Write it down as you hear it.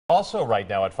Also right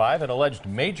now at 5, an alleged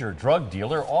major drug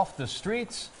dealer off the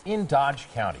streets in Dodge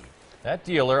County. That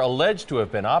dealer alleged to have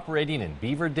been operating in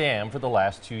Beaver Dam for the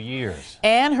last 2 years.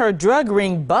 And her drug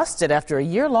ring busted after a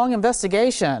year-long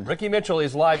investigation. Ricky Mitchell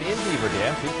is live in Beaver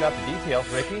Dam. She's got the details,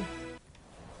 Ricky.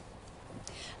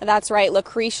 That's right.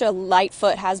 Lucretia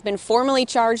Lightfoot has been formally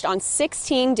charged on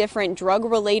 16 different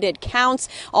drug-related counts,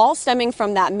 all stemming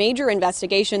from that major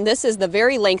investigation. This is the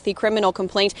very lengthy criminal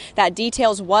complaint that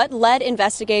details what led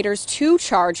investigators to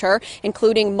charge her,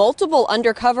 including multiple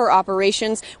undercover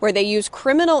operations where they used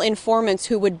criminal informants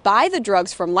who would buy the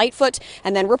drugs from Lightfoot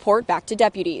and then report back to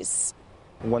deputies.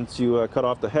 Once you cut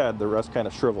off the head, the rest kind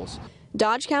of shrivels.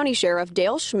 Dodge County Sheriff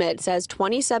Dale Schmidt says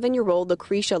 27-year-old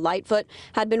Lucretia Lightfoot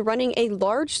had been running a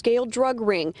large-scale drug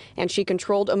ring, and she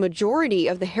controlled a majority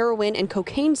of the heroin and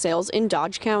cocaine sales in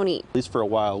Dodge County. At least for a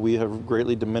while, we have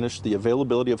greatly diminished the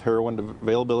availability of heroin, the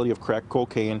availability of crack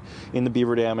cocaine in the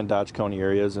Beaver Dam and Dodge County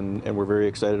areas, and we're very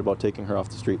excited about taking her off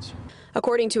the streets.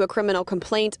 According to a criminal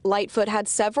complaint, Lightfoot had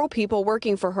several people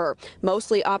working for her,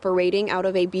 mostly operating out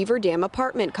of a Beaver Dam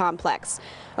apartment complex.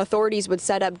 Authorities would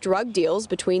set up drug deals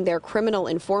between their criminal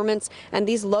informants and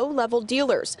these low-level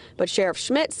dealers, but Sheriff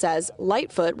Schmidt says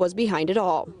Lightfoot was behind it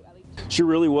all. She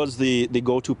really was the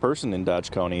go-to person in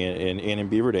Dodge County and in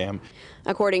Beaver Dam.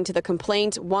 According to the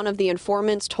complaint, one of the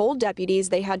informants told deputies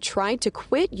they had tried to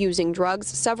quit using drugs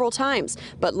several times,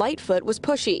 but Lightfoot was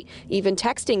pushy, even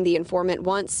texting the informant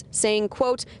once, saying,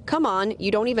 quote, "Come on,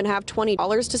 you don't even have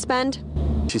 $20 to spend?"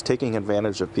 She's taking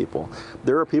advantage of people.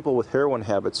 There are people with heroin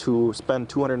habits who spend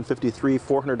 $250,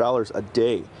 $400 a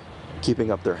day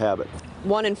keeping up their habit.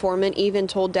 One informant even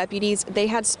told deputies they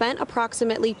had spent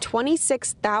approximately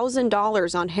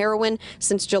 $26,000 on heroin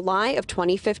since July of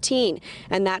 2015.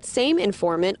 And that same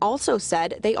informant also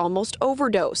said they almost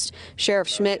overdosed. Sheriff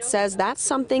Schmidt says that's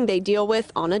something they deal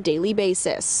with on a daily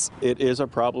basis. It is a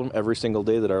problem every single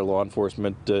day that our law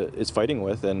enforcement is fighting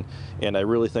with, and I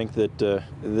really think that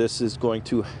this is going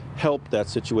to help that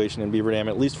situation in Beaver Dam,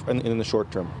 at least in the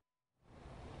short term.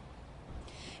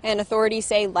 And authorities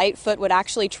say Lightfoot would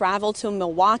actually travel to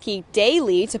Milwaukee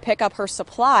daily to pick up her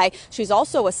supply. She's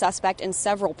also a suspect in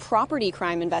several property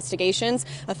crime investigations.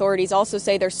 Authorities also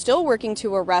say they're still working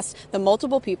to arrest the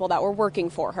multiple people that were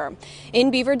working for her. In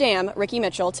Beaver Dam, Ricky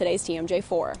Mitchell, today's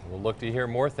TMJ4. We'll look to hear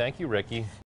more. Thank you, Ricky.